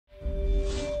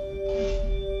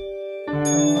Good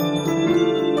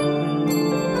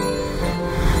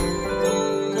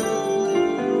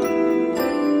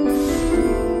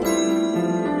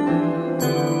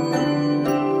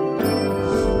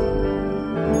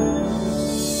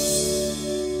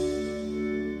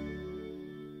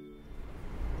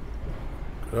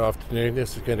afternoon,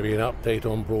 this is going to be an update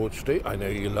on Broad Street. I know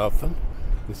you love them.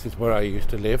 This is where I used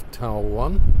to live, Tower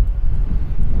 1.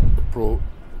 Broad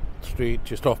Street,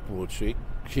 just off Broad Street,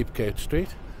 Sheepcote Street.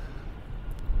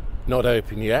 Not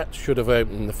open yet, should have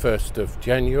opened the 1st of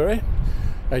January.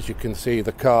 As you can see,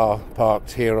 the car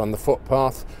parked here on the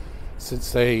footpath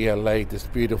since they laid this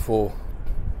beautiful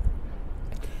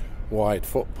wide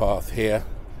footpath here.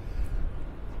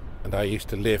 And I used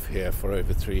to live here for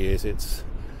over 3 years. It's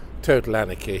total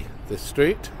anarchy, this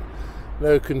street.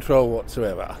 No control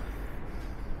whatsoever.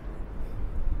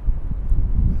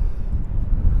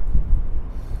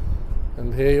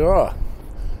 And here you are.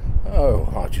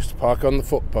 Oh, I'll just park on the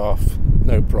footpath,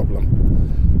 no problem.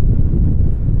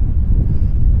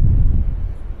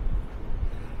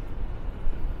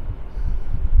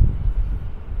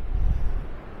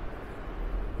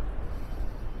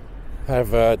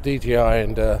 Have a DJI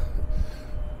and a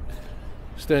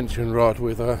extension rod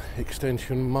with a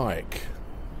extension mic,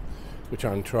 which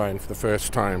I'm trying for the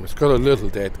first time. It's got a little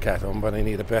dead cat on, but I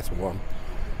need a better one.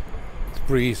 It's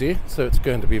breezy, so it's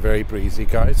going to be very breezy,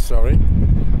 guys, sorry.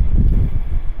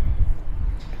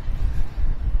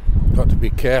 Got to be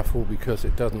careful because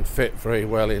it doesn't fit very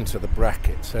well into the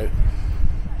bracket, so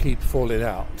keep falling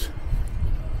out.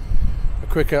 A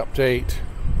quick update,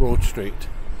 Broad Street.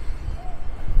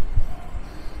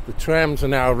 The trams are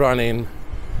now running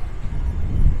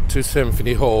to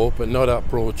Symphony Hall, but not up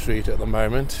Broad Street at the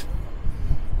moment.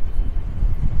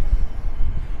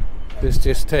 This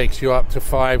just takes you up to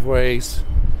Five Ways.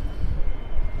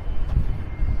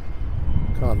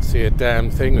 Can't see a damn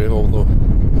thing with all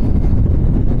the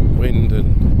wind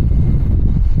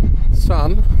and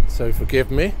sun, so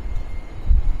forgive me.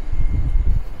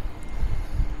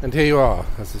 And here you are.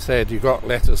 As I said, you got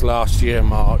letters last year,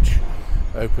 March.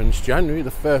 Opens January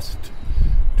the 1st,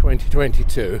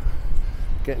 2022.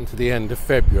 Getting to the end of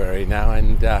February now,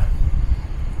 and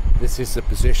this is the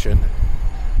position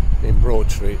in Broad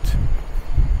Street.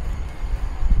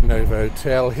 Novo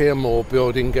Hotel here, more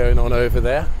building going on over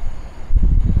there.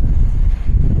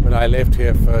 When I lived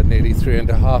here for nearly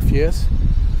 3.5 years,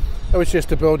 it was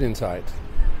just a building site.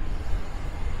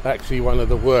 Actually one of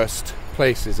the worst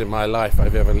places in my life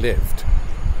I've ever lived.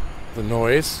 The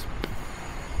noise.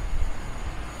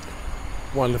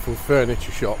 Wonderful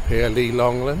furniture shop here, Lee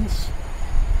Longlands.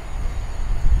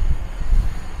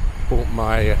 Bought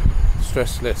my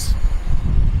stressless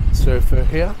sofa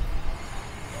here.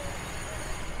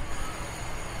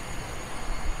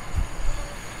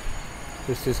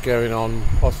 This is going on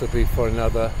possibly for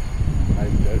another, I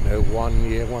don't know, 1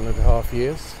 year, 1.5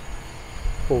 years.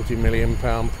 £40 million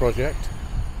project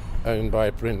owned by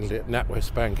Brindley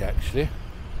NatWest Bank, actually.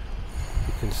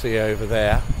 You can see over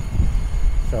there.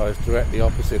 So I was directly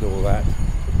opposite all that.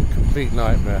 Complete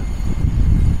nightmare.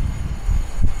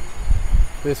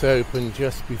 This opened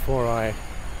just before I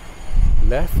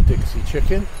left, Dixie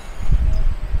Chicken.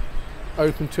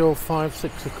 Open till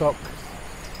 5-6 o'clock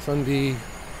Sunday,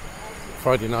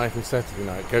 Friday night and Saturday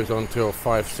night. Goes on till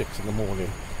 5-6 in the morning.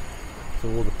 So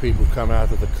all the people come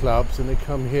out of the clubs and they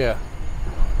come here.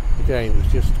 Again, it was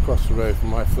just across the road from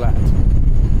my flat.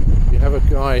 You have a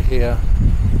guy here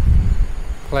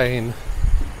playing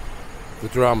the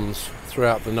drums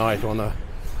throughout the night on a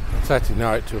Saturday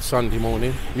night till Sunday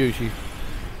morning, usually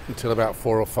until about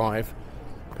 4 or 5.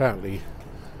 Apparently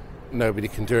nobody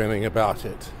can do anything about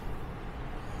it.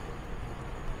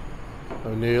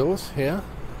 O'Neill's here.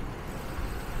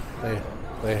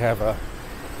 They have a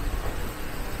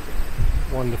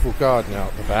wonderful garden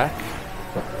out the back.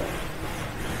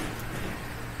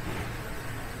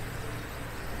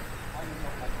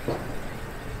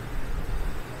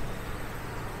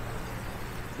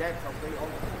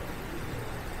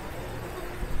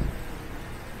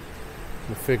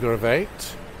 The figure of 8.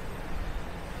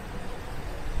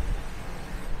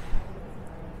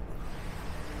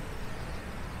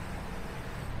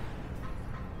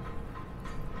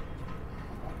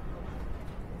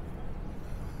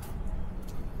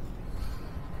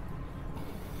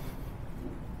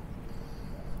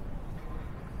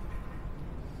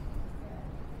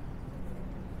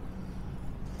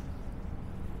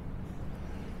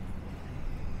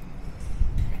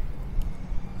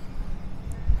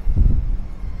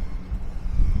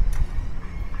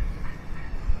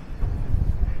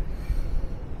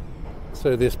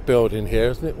 So this building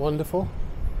here, isn't it wonderful?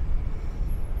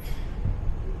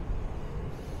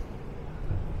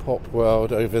 Pop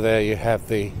World. Over there you have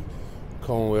the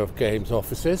Commonwealth Games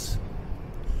offices.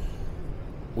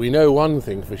 We know one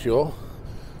thing for sure,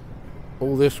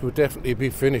 all this will definitely be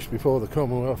finished before the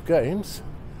Commonwealth Games,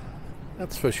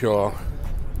 that's for sure.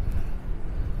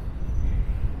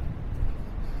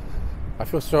 I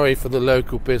feel sorry for the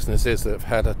local businesses that have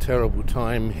had a terrible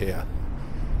time here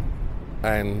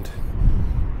and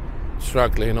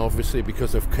struggling obviously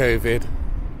because of COVID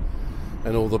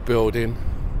and all the building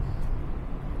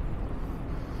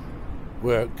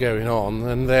work going on,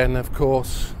 and then of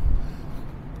course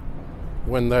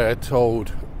when they're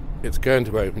told it's going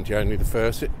to open January the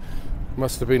 1st, it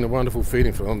must have been a wonderful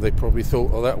feeling for them. They probably thought,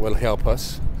 oh, that will help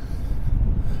us.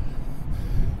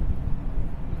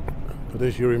 But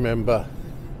as you remember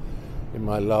in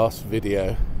my last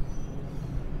video,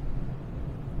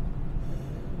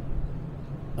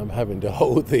 I'm having to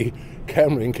hold the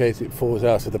camera in case it falls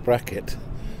out of the bracket.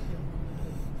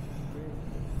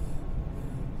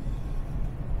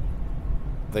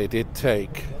 They did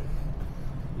take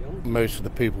most of the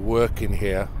people working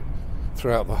here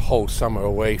throughout the whole summer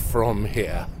away from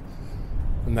here,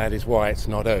 and that is why it's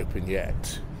not open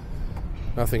yet.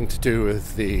 Nothing to do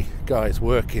with the guys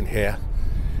working here,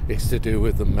 it's to do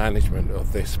with the management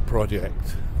of this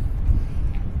project.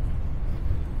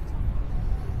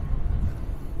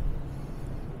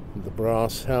 The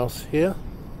brass house here,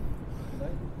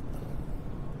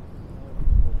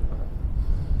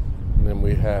 and then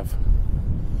we have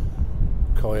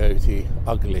Coyote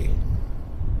Ugly.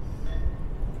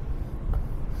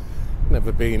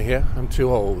 Never been here, I'm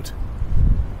too old.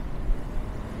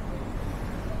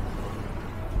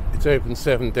 It's open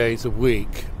 7 days a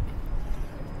week.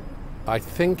 I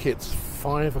think it's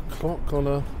 5 o'clock on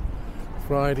a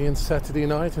Friday and Saturday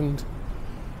night and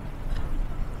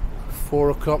 4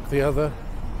 o'clock the other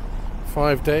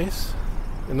 5 days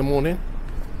in the morning.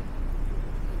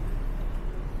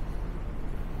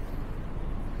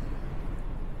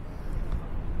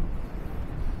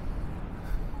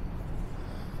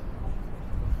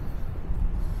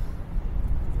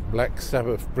 Black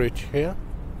Sabbath bridge here.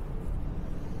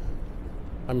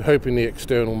 I'm hoping the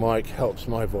external mic helps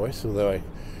my voice, although I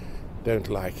don't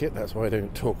like it. That's why I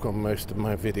don't talk on most of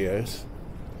my videos.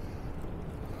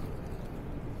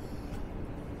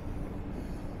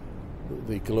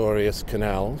 The glorious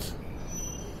canals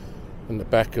and the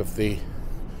back of the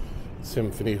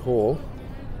Symphony Hall.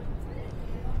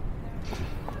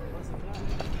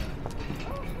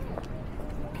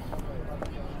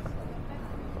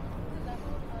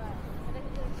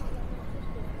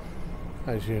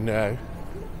 As you know,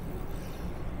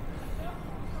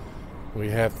 we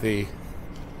have the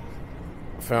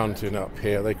fountain up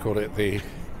here. They call it the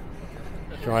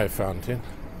dry fountain.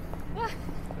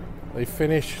 They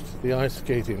finished the ice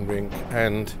skating rink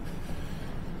and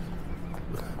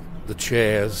the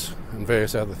chairs and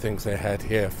various other things they had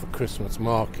here for Christmas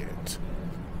market,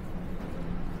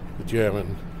 the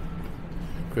German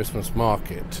Christmas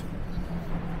market.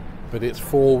 But it's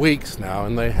 4 weeks now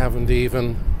and they haven't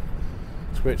even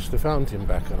switched the fountain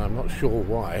back, and I'm not sure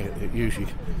why. It usually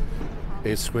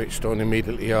is switched on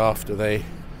immediately after they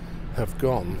have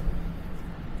gone.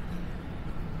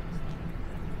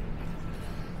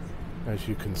 As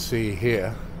you can see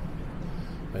here,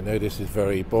 I know this is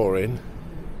very boring,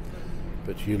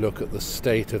 but you look at the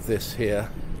state of this here,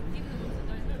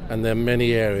 and there are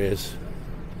many areas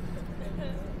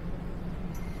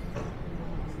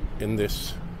in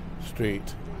this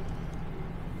street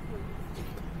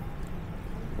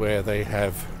where they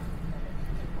have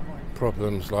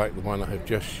problems like the one I have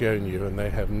just shown you, and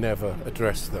they have never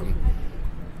addressed them.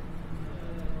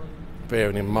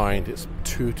 Bearing in mind it's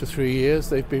 2 to 3 years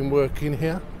they've been working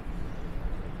here,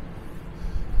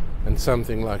 and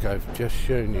something like I've just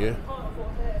shown you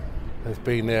has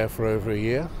been there for over a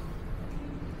year.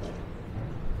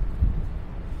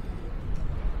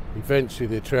 Eventually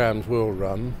the trams will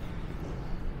run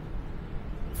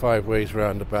 5 ways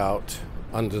roundabout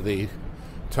under the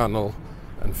tunnel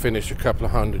and finish a couple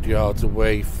of 100 yards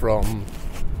away from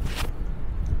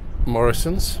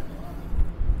Morrison's.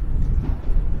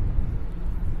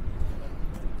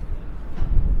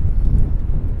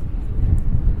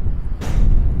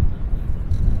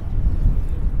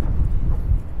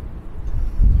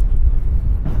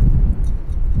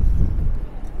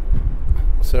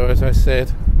 So as I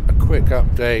said, a quick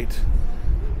update.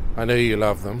 I know you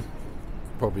love them.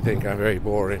 Probably think I'm very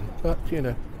boring, but you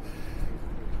know,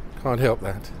 can't help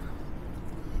that.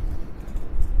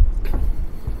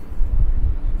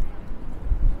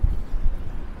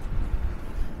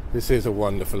 This is a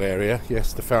wonderful area.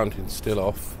 Yes, the fountain's still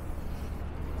off.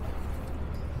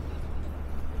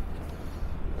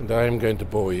 and I am going to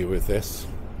bore you with this.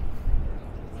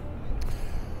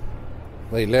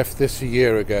 They left this a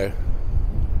year ago,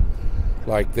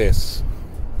 like this.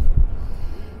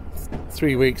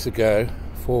 3 weeks ago,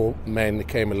 4 men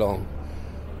came along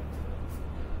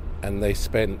and they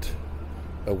spent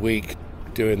a week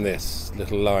doing this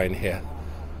little line here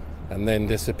and then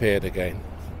disappeared again.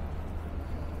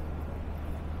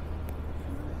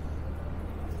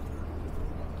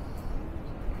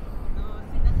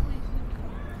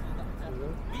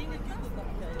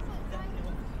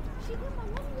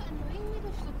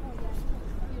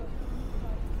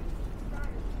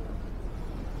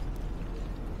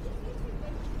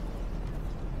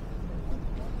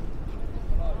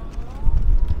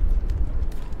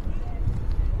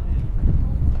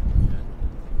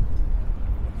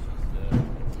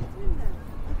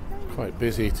 Quite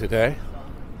busy today.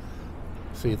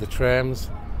 See the trams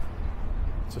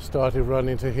just started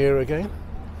running to here again.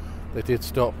 They did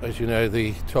stop, as you know,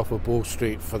 the top of Wall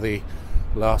Street for the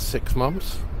last 6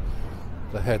 months.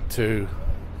 They had to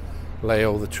lay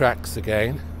all the tracks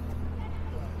again.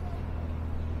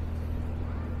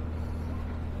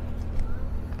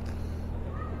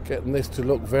 Getting this to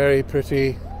look very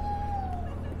pretty,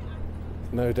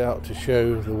 no doubt to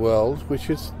show the world, which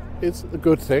is a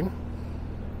good thing.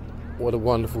 What a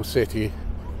wonderful city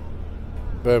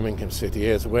Birmingham city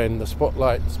is when the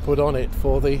spotlight's put on it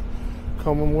for the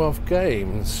Commonwealth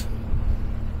Games.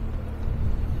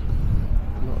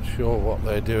 Not sure what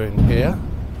they're doing here.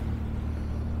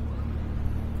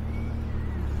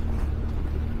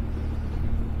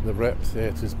 The Rep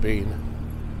Theatre's been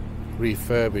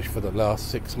refurbished for the last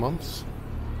 6 months,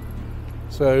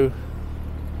 so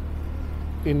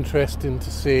interesting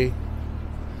to see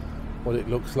what it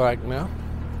looks like now.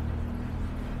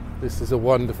 This is a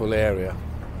wonderful area,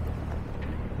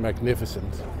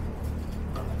 magnificent.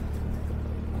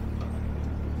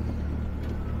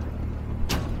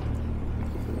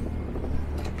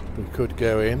 We could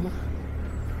go in.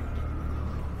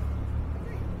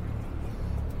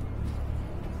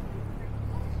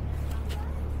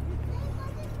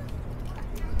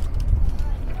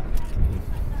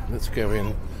 Let's go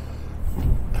in.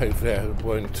 Hopefully I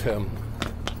won't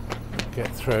get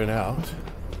thrown out.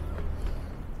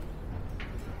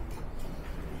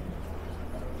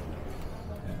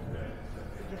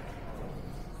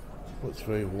 It's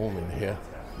very warm in here.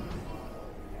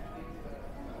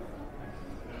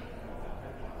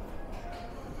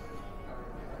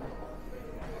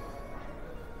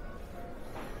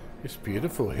 It's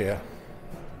beautiful here.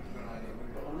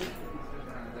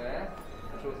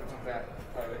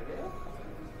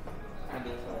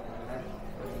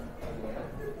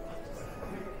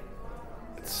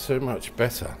 It's so much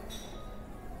better.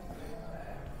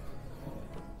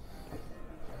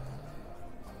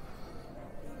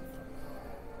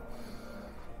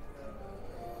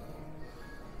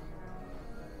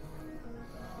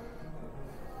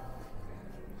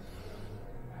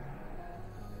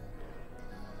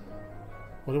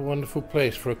 What a wonderful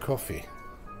place for a coffee.